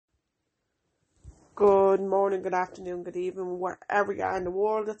Good morning, good afternoon, good evening, wherever you are in the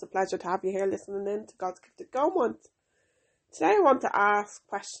world. It's a pleasure to have you here listening in to God's Gift of Go Month. Today I want to ask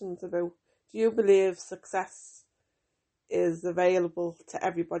questions about, do you believe success is available to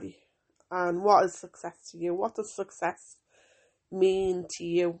everybody? And what is success to you? What does success mean to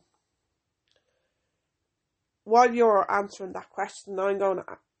you? While you're answering that question, I'm going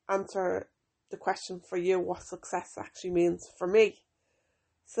to answer the question for you, what success actually means for me.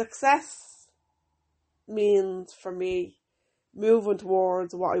 Success means for me moving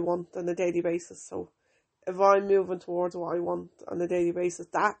towards what I want on a daily basis. So if I'm moving towards what I want on a daily basis,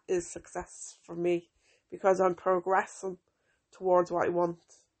 that is success for me, because I'm progressing towards what I want.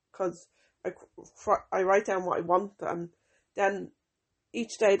 Because I write down what I want, and then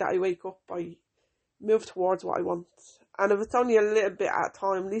each day that I wake up, I move towards what I want. And if it's only a little bit at a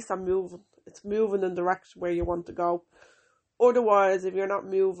time, at least I'm moving. It's moving in the direction where you want to go. Otherwise, if you're not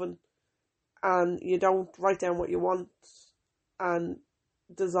moving and you don't write down what you want and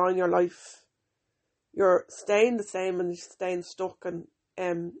design your life, you're staying the same and you're staying stuck,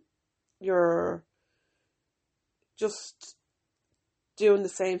 and you're just doing the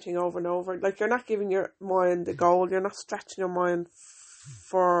same thing over and over. Like, you're not giving your mind a goal, you're not stretching your mind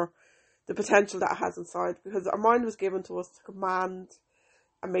for the potential that it has inside, because our mind was given to us to command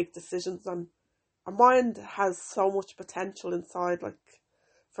and make decisions, and our mind has so much potential inside. Like,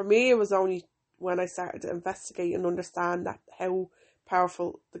 for me, it was only when I started to investigate and understand that how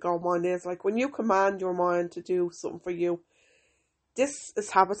powerful the goal mind is. Like, when you command your mind to do something for you, this is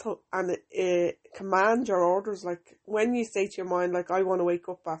habitual, and it commands your orders. Like, when you say to your mind, like, I want to wake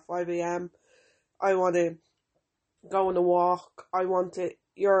up at 5 a.m, I want to go on a walk, I want to,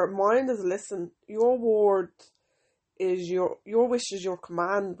 your mind is listening. Your word is your wish is your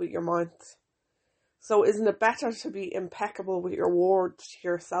command with your mind. So isn't it better to be impeccable with your word to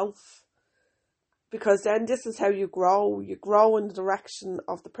yourself? Because then this is how you grow. You grow in the direction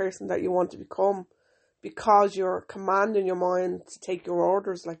of the person that you want to become, because you're commanding your mind to take your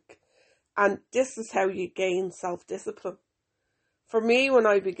orders. Like, and this is how you gain self-discipline. For me, when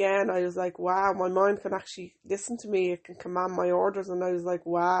I began, I was like, wow, my mind can actually listen to me. It can command my orders. And I was like,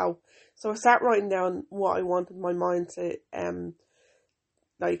 wow. So I started writing down what I wanted my mind to,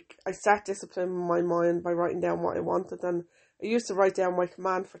 I started disciplining my mind by writing down what I wanted. And I used to write down my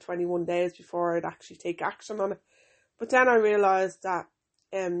command for 21 days before I'd actually take action on it. But then I realised that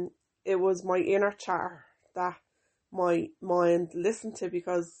it was my inner chatter that my mind listened to,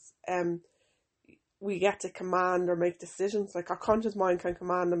 because we get to command or make decisions. Like, our conscious mind can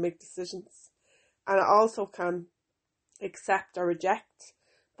command and make decisions, and it also can accept or reject.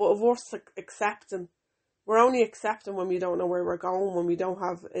 But if we're accepting, we're only accepting when we don't know where we're going, when we don't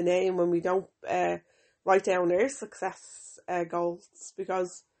have an aim, when we don't write down our success goals.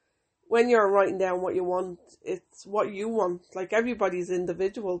 Because when you're writing down what you want, it's what you want. Like, everybody's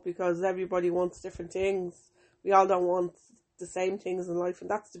individual, because everybody wants different things. We all don't want the same things in life, and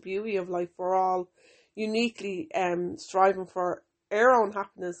that's the beauty of life. We're all uniquely striving for our own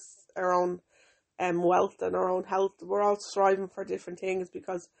happiness, our own wealth and our own health. We're all striving for different things,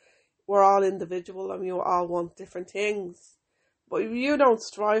 because we're all individual and we all want different things. But if you don't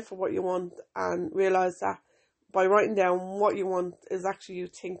strive for what you want and realise that by writing down what you want is actually you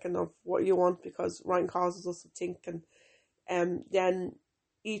thinking of what you want, because writing causes us to think, and then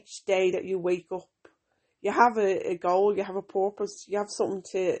each day that you wake up, you have a goal, you have a purpose, you have something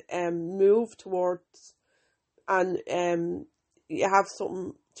to move towards, and you have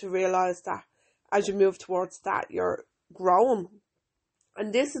something to realise that as you move towards that, you're growing.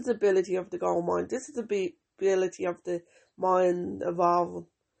 And this is the ability of the goal mind. This is the ability of the mind evolving.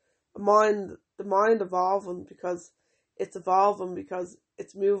 The mind evolving because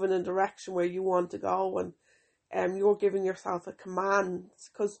it's moving in a direction where you want to go, and you're giving yourself a command.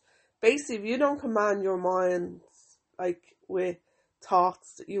 Because basically, if you don't command your mind, like, with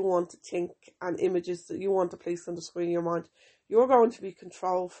thoughts that you want to think and images that you want to place on the screen of your mind, you're going to be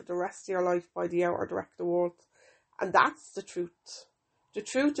controlled for the rest of your life by the outer director world. And that's the truth. The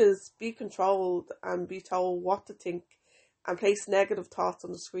truth is, be controlled and be told what to think, and place negative thoughts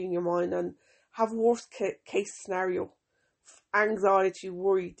on the screen of your mind, and have worst case scenario: anxiety,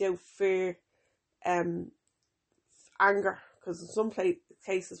 worry, doubt, fear, anger. Because in some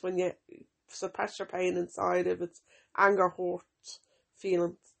cases, when you suppress your pain inside, if it's anger, hurt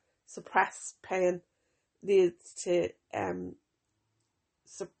feelings, suppress pain leads to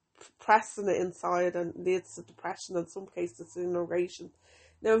suppressing it inside, and leads to depression, in some cases integration.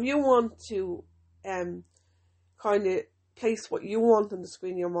 Now, if you want to kind of place what you want on the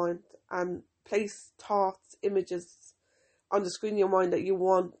screen of your mind, and place thoughts, images on the screen of your mind that you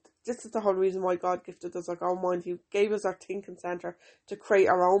want this is the whole reason why God gifted us our goal mind. He gave us our thinking centre to create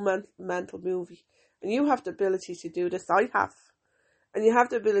our own mental movie. And you have the ability to do this. I have. And you have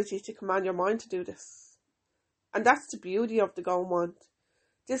the ability to command your mind to do this. And that's the beauty of the goal mind.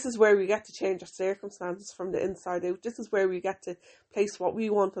 This is where we get to change our circumstances from the inside out. This is where we get to place what we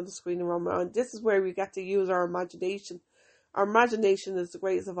want on the screen of our mind. This is where we get to use our imagination. Our imagination is the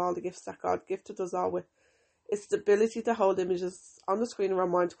greatest of all the gifts that God gifted us all with. It's the ability to hold images on the screen of our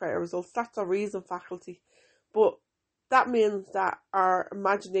mind to create our results. That's our reason faculty. But that means that our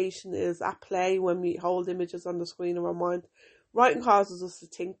imagination is at play when we hold images on the screen of our mind. Writing causes us to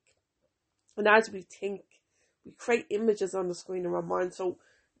think. And as we think, we create images on the screen of our mind. So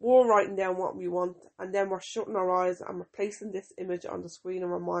we're writing down what we want, and then we're shutting our eyes and we're placing this image on the screen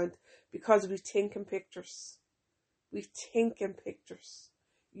of our mind because we think in pictures. We think in pictures.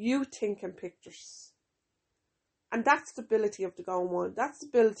 You think in pictures. And that's the ability of the goal mind. That's the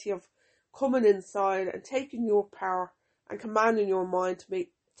ability of coming inside and taking your power and commanding your mind to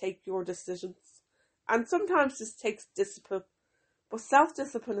take your decisions. And sometimes this takes discipline. But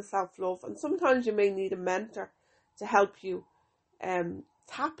self-discipline is self-love. And sometimes you may need a mentor to help you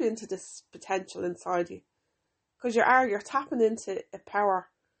tap into this potential inside you. Because you're tapping into a power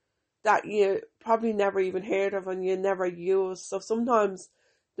that you probably never even heard of and you never use. So sometimes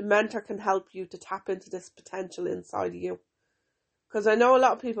the mentor can help you to tap into this potential inside of you. Because I know a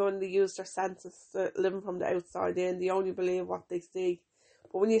lot of people, when they use their senses, living from the outside in, they only believe what they see.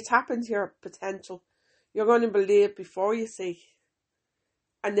 But when you tap into your potential, you're going to believe before you see.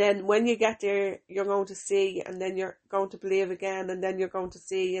 And then when you get there, you're going to see, and then you're going to believe again, and then you're going to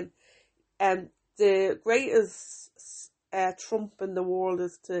see. And the greatest trump in the world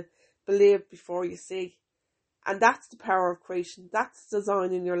is to believe before you see. And that's the power of creation. That's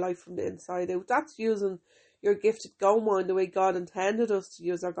designing your life from the inside out. That's using your gifted goal mind the way God intended us to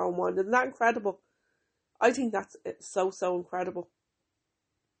use our goal mind. Isn't that incredible? I think that's so incredible.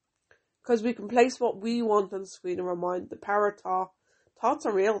 Because we can place what we want on the screen of our mind. The power of thought. Thoughts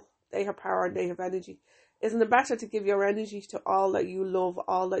are real. They have power and they have energy. Isn't it better to give your energy to all that you love,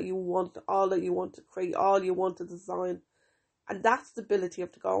 all that you want to create, all you want to design? And that's the ability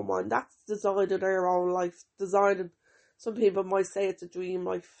of the goal mind. That's designing our own life. Designing, some people might say it's a dream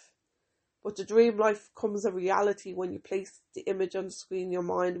life. But the dream life comes a reality when you place the image on the screen of your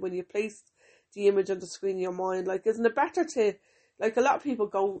mind. When you place the image on the screen of your mind. Like, isn't it better to, like, a lot of people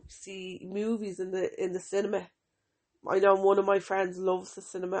go see movies in the cinema. I know one of my friends loves the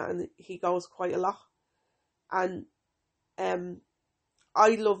cinema and he goes quite a lot. And I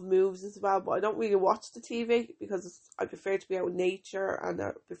love movies as well, but I don't really watch the TV because I prefer to be out in nature and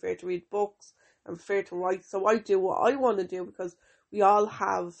I prefer to read books and prefer to write. So I do what I want to do because we all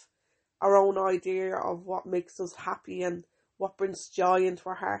have our own idea of what makes us happy and what brings joy into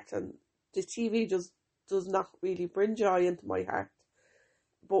our heart. And the TV just does not really bring joy into my heart.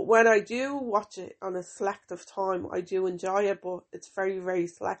 But when I do watch it on a selective time, I do enjoy it, but it's very, very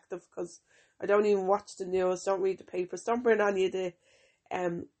selective because I don't even watch the news, don't read the papers, don't bring any of the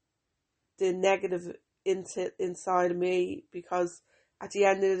negative inside of me, because at the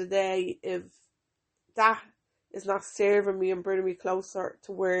end of the day, if that is not serving me and bringing me closer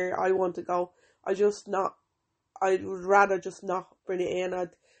to where I want to go, I would rather just not bring it in.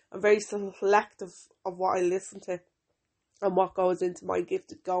 I'm very selective of what I listen to and what goes into my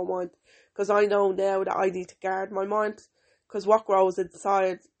gifted goal mind, because I know now that I need to guard my mind, because what grows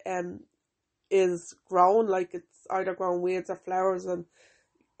inside is grown, like it's either growing weeds or flowers, and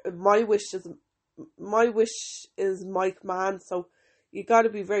my wish is my command. So you got to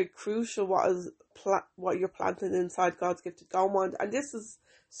be very crucial what you're planting inside God's gifted goal mind. And this is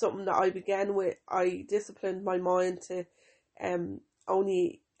something that I began with. I disciplined my mind to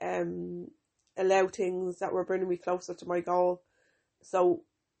only allow things that were bringing me closer to my goal. So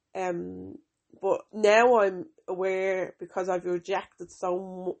but now I'm aware, because I've rejected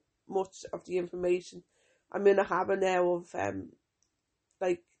so much of the information. I'm in a habit now of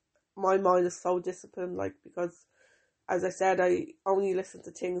like, my mind is so disciplined, like, because as I said, I only listen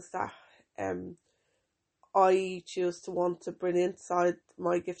to things that I choose to want to bring inside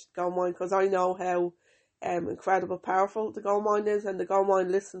my gifted goal mind, because I know how incredible powerful the goal mind is, and the goal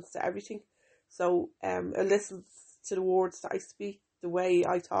mind listens to everything. So it listens to the words that I speak, the way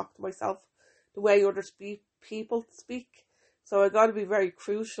I talk to myself, the way other people speak. So I got to be very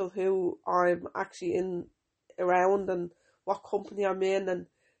crucial who I'm actually around and what company I'm in,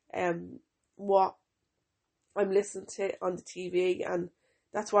 and what I'm listening to on the TV. And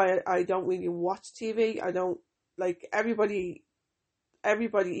that's why I don't really watch TV. I don't, like, everybody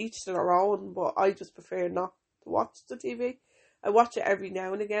each to their own, but I just prefer not to watch the TV. I watch it every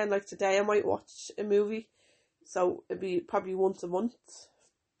now and again. Like today I might watch a movie, so it'd be probably once a month,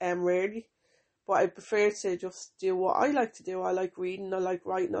 rarely. But I prefer to just do what I like to do. I like reading, I like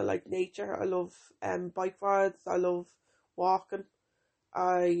writing, I like nature, I love bike rides, I love walking.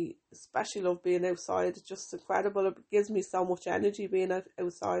 I especially love being outside. It's just incredible. It gives me so much energy being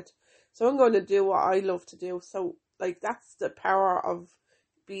outside. So I'm going to do what I love to do. So like that's the power of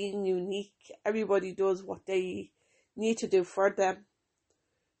being unique. Everybody does what they need to do for them.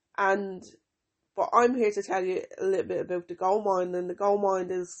 And but I'm here to tell you a little bit about the gold mine, and the gold mine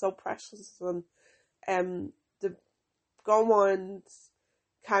is so precious, and the gold mines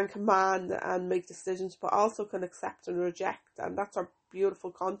can command and make decisions, but also can accept and reject, and that's our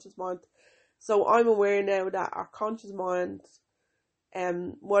beautiful conscious mind. So I'm aware now that our conscious mind,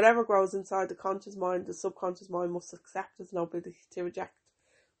 whatever grows inside the conscious mind, the subconscious mind must accept. There's no ability to reject.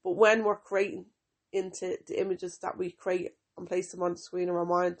 But when we're creating into the images that we create and place them on the screen of our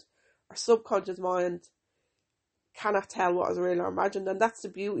mind, our subconscious mind cannot tell what is real or imagined, and that's the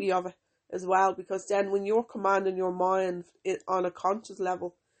beauty of it as well, because then when you're commanding your mind on a conscious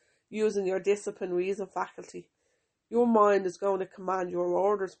level, using your discipline reason faculty, your mind is going to command your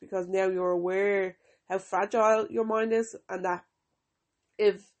orders, because now you're aware how fragile your mind is, and that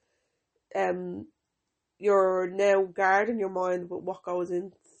if you're now guarding your mind with what goes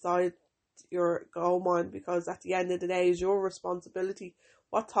inside your goal mind, because at the end of the day is your responsibility.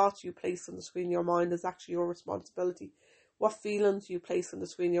 What thoughts you place on the screen of your mind is actually your responsibility. What feelings you place on the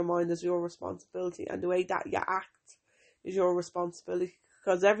screen of your mind is your responsibility, and the way that you act is your responsibility,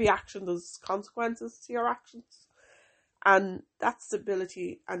 because every action there's consequences to your actions. And that's the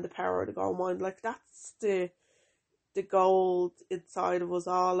ability and the power of the gold mind. Like that's the gold inside of us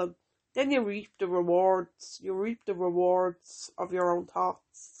all. And then you reap the rewards. You reap the rewards of your own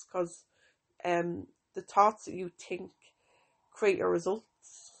thoughts, because the thoughts that you think create your results.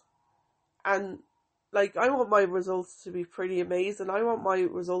 And like I want my results to be pretty amazing. I want my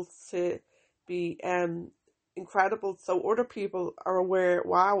results to be incredible, so other people are aware,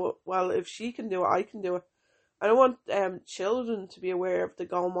 wow, well if she can do it, I can do it. I don't want children to be aware of the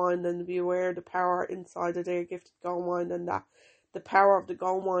gold mine and be aware of the power inside of their gifted gold mine, and that the power of the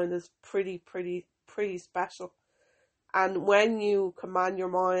gold mine is pretty special. And when you command your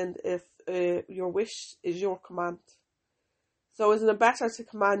mind, if your wish is your command. So isn't it better to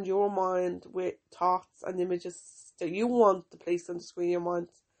command your mind with thoughts and images that you want to place on the screen of your mind?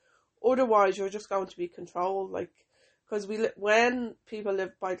 Otherwise, you're just going to be controlled. Like, because when people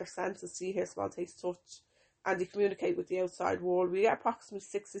live by their senses, see, hear, smell, taste, touch, and they communicate with the outside world, we get approximately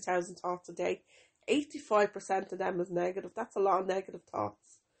 60,000 thoughts a day. 85% of them is negative. That's a lot of negative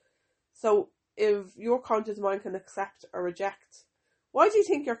thoughts. So if your conscious mind can accept or reject, why do you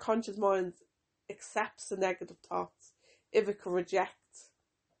think your conscious mind accepts the negative thoughts if it can reject?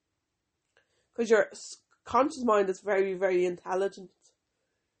 Because your conscious mind is very intelligent.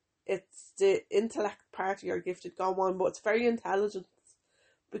 It's the intellect part of your gifted gold mind, but it's very intelligent,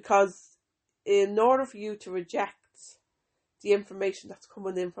 because in order for you to reject the information that's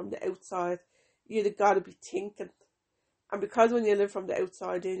coming in from the outside, you've got to be thinking. And because when you live from the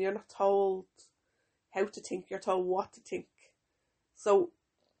outside in, you're not told how to think, you're told what to think. So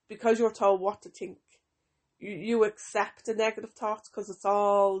because you're told what to think, you accept the negative thoughts because it's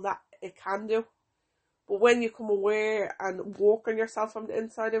all that it can do. But when you come aware and work on yourself from the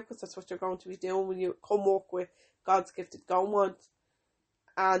inside out, because that's what you're going to be doing when you come work with God's gifted gold mind.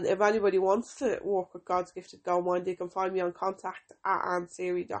 And if anybody wants to work with God's gifted gold mind, they can find me on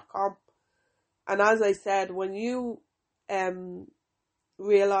contact@ansiri.com. And as I said, when you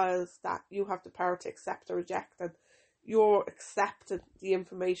realise that you have the power to accept or reject, and you're accepting the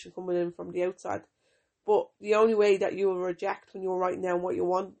information coming in from the outside, but the only way that you will reject when you're writing down what you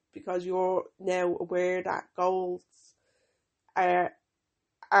want, because you're now aware that goals are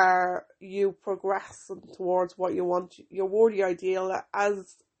you progressing towards what you want, your worthy ideal.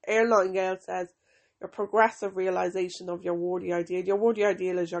 As Earl Nightingale says, your progressive realisation of your worthy ideal. Your worthy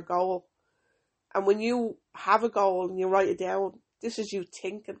ideal is your goal. And when you have a goal and you write it down, this is you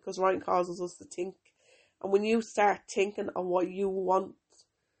thinking, because writing causes us to think. And when you start thinking of what you want,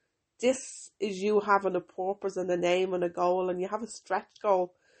 this is you having a purpose and a name and a goal, and you have a stretch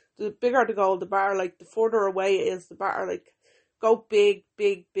goal. The bigger the goal, the better. Like the further away it is, the better. Like go big,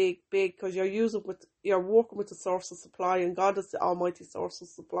 because you're working with the source of supply, and God is the almighty source of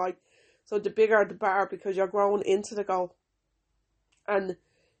supply. So the bigger the better, because you're growing into the goal, and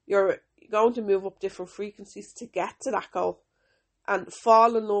you're going to move up different frequencies to get to that goal, and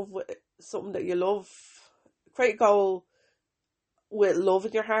fall in love with something that you love. Create a goal with love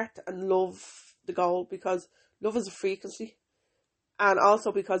in your heart, and love the goal, because love is a frequency. And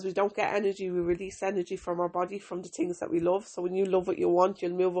also because we don't get energy, we release energy from our body from the things that we love. So when you love what you want,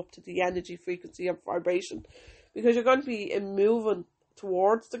 you'll move up to the energy, frequency and vibration, because you're going to be moving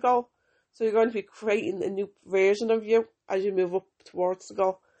towards the goal. So you're going to be creating a new version of you as you move up towards the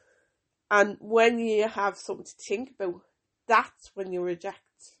goal. And when you have something to think about, that's when you reject.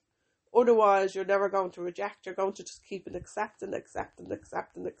 Otherwise, you're never going to reject. You're going to just keep it accepting.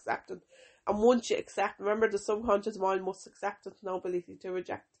 And once you accept, remember, the subconscious mind must accept, it's no ability to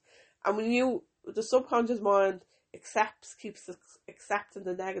reject. And when the subconscious mind keeps accepting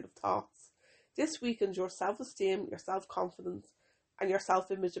the negative thoughts, this weakens your self-esteem, your self-confidence, and your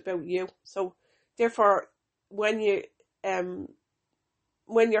self-image about you. So, therefore, when your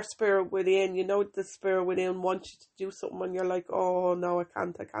spirit within, the spirit within wants you to do something, and you're like, oh no, I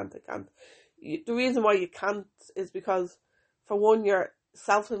can't. The reason why you can't is because, for one, your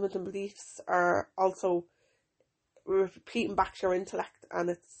self-limiting beliefs are also repeating back to your intellect, and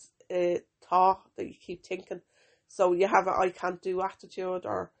it's a thought that you keep thinking. So you have a I can't do attitude,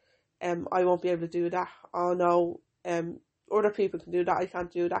 or I won't be able to do that. Oh no, other people can do that, I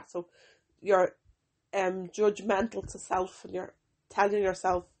can't do that. So you're judgmental to self, and you're telling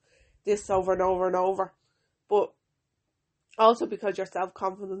yourself this over and over and over. But also because your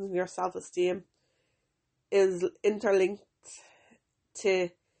self-confidence and your self-esteem is interlinked to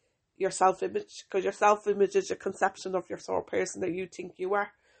your self-image, because your self-image is your conception of your sort of person that you think you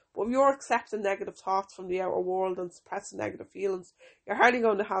are. But if you're accepting negative thoughts from the outer world and suppressing negative feelings, you're hardly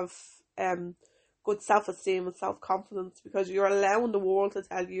going to have good self-esteem and self-confidence, because you're allowing the world to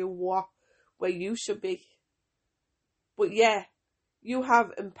tell you what way you should be. But yeah, you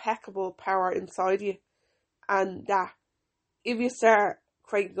have impeccable power inside you, and that if you start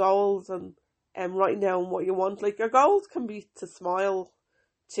creating goals and writing down what you want, like your goals can be to smile,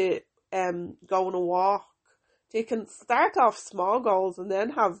 to go on a walk. You can start off small goals and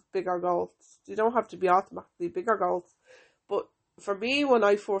then have bigger goals. You don't have to be automatically bigger goals. But for me, when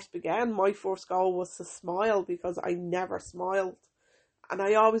I first began, my first goal was to smile, because I never smiled. And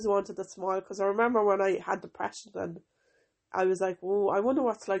I always wanted to smile, because I remember when I had depression, and I was like, oh, I wonder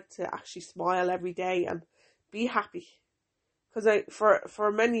what it's like to actually smile every day and be happy. Because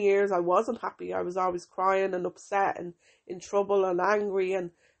for many years I wasn't happy. I was always crying and upset and in trouble and angry,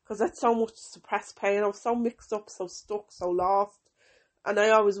 and because I had so much suppressed pain. I was so mixed up, so stuck, so lost. And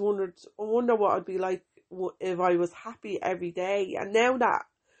I always wonder what I'd be like if I was happy every day. And now that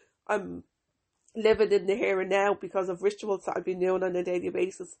I'm living in the here and now, because of rituals that I've been doing on a daily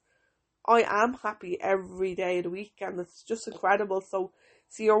basis, I am happy every day of the week, and it's just incredible. So,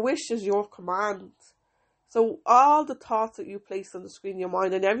 see, your wish is your command. So all the thoughts that you place on the screen of your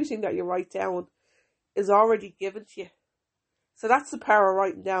mind and everything that you write down is already given to you. So that's the power of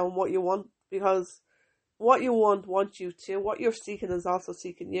writing down what you want, because what you want wants you to. What you're seeking is also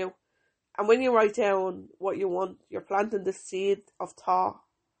seeking you. And when you write down what you want, you're planting the seed of thought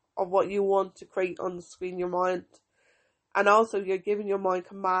of what you want to create on the screen of your mind. And also you're giving your mind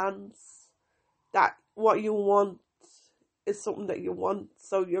commands that what you want is something that you want.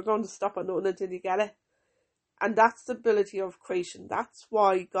 So you're going to stop at nothing until you get it. And that's the ability of creation. That's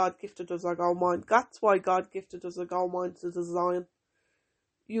why God gifted us our goal mind. That's why God gifted us a goal mind to design.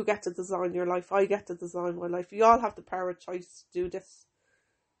 You get to design your life. I get to design my life. We all have the power of choice to do this.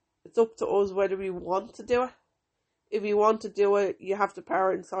 It's up to us whether we want to do it. If you want to do it, you have the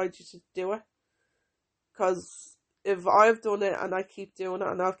power inside you to do it. Because if I've done it and I keep doing it,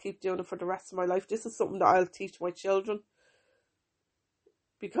 and I'll keep doing it for the rest of my life, this is something that I'll teach my children.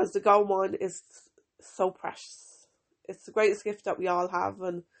 Because the goal mind is so precious. It's the greatest gift that we all have,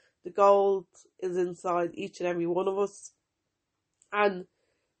 and the gold is inside each and every one of us. And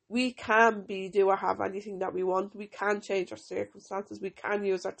we can do or have anything that we want. We can change our circumstances. We can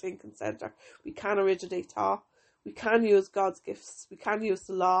use our thinking centre. We can originate thought. We can use God's gifts. We can use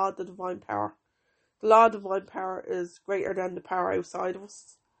the law, the divine power. The law of divine power is greater than the power outside of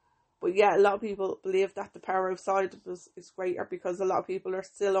us. But yeah, a lot of people believe that the power outside of us is greater, because a lot of people are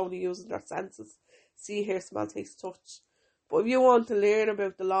still only using their senses. See, hear, smell, taste, touch. But if you want to learn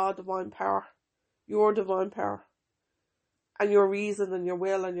about the law of divine power, your divine power, and your reason and your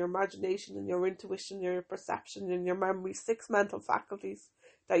will and your imagination and your intuition, your perception and your memory, 6 mental faculties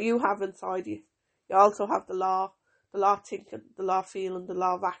that you have inside you. You also have the law of thinking, the law of feeling, the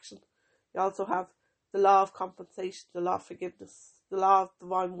law of action. You also have the law of compensation, the law of forgiveness, the law of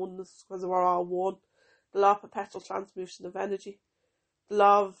divine oneness, because we're all one, the law of perpetual transmutation of energy, the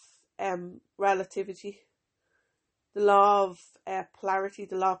law of relativity, the law of polarity,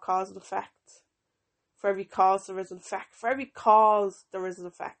 the law of cause and effect, For every cause there is an effect. For every cause there is an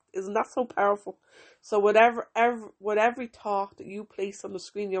effect. Isn't that so powerful? So with every thought that you place on the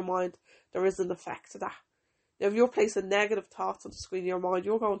screen of your mind, there is an effect to that. Now, if you're placing negative thoughts on the screen of your mind,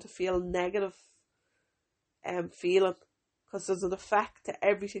 you're going to feel negative feeling, because there's an effect to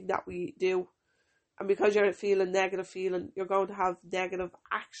everything that we do. And because you're feeling negative feeling, you're going to have negative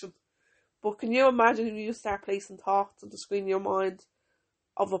action. But can you imagine if you start placing thoughts on the screen of your mind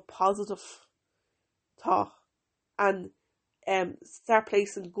of a positive thought, and start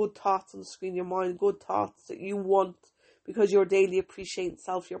placing good thoughts on the screen of your mind, good thoughts that you want, because you're daily appreciating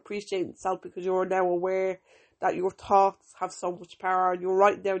self. You're appreciating self because you're now aware that your thoughts have so much power, and you're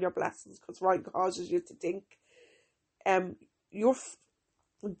writing down your blessings, because writing causes you to think.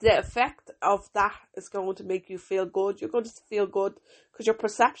 The effect of that is going to make you feel good. You're going to feel good because your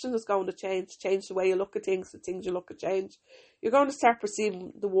perception is going to change the way you look at things, the things you look at change. You're going to start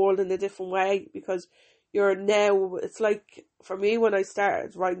perceiving the world in a different way, because you're now, it's like, for me, when I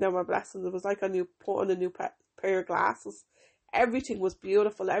started writing down my blessings, it was like I put on a new pair of glasses. Everything was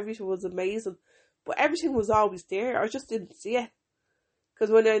beautiful, everything was amazing, but everything was always there. I just didn't see it. Because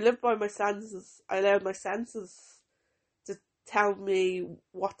when I lived by my senses, I allowed my senses to tell me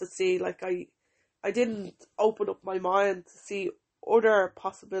what to see. Like, I didn't open up my mind to see other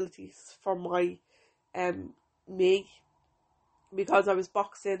possibilities for my me, because I was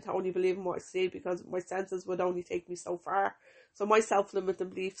boxed in to only believing what I see, because my senses would only take me so far. So my self-limiting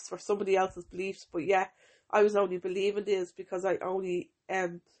beliefs were somebody else's beliefs, but yeah, I was only believing this because I only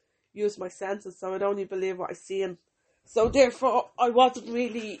use my senses, so I'd only believe what I see. And so therefore I wasn't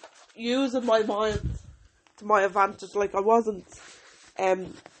really using my mind to my advantage. Like, I wasn't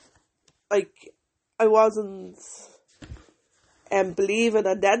believing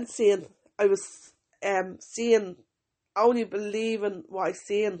and then seeing. I was seeing, only believing what I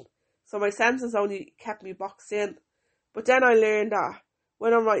seen. So my senses only kept me boxed in. But then I learned that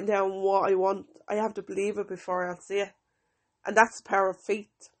when I'm writing down what I want, I have to believe it before I'll see it. And that's the power of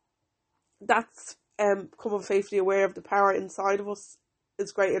faith. That's becoming faithfully aware of the power inside of us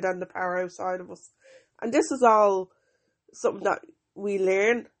is greater than the power outside of us. And this is all something that we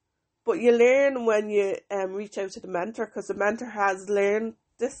learn. But you learn when you reach out to the mentor, because the mentor has learned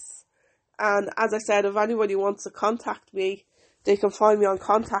this. And as I said, if anybody wants to contact me, they can find me on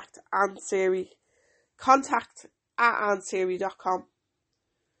contact@ansiri.com.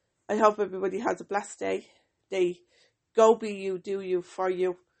 I hope everybody has a blessed day. Go be you, do you, for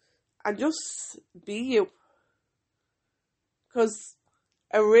you. And just be you. Because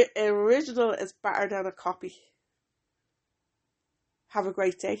an original is better than a copy. Have a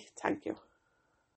great day. Thank you.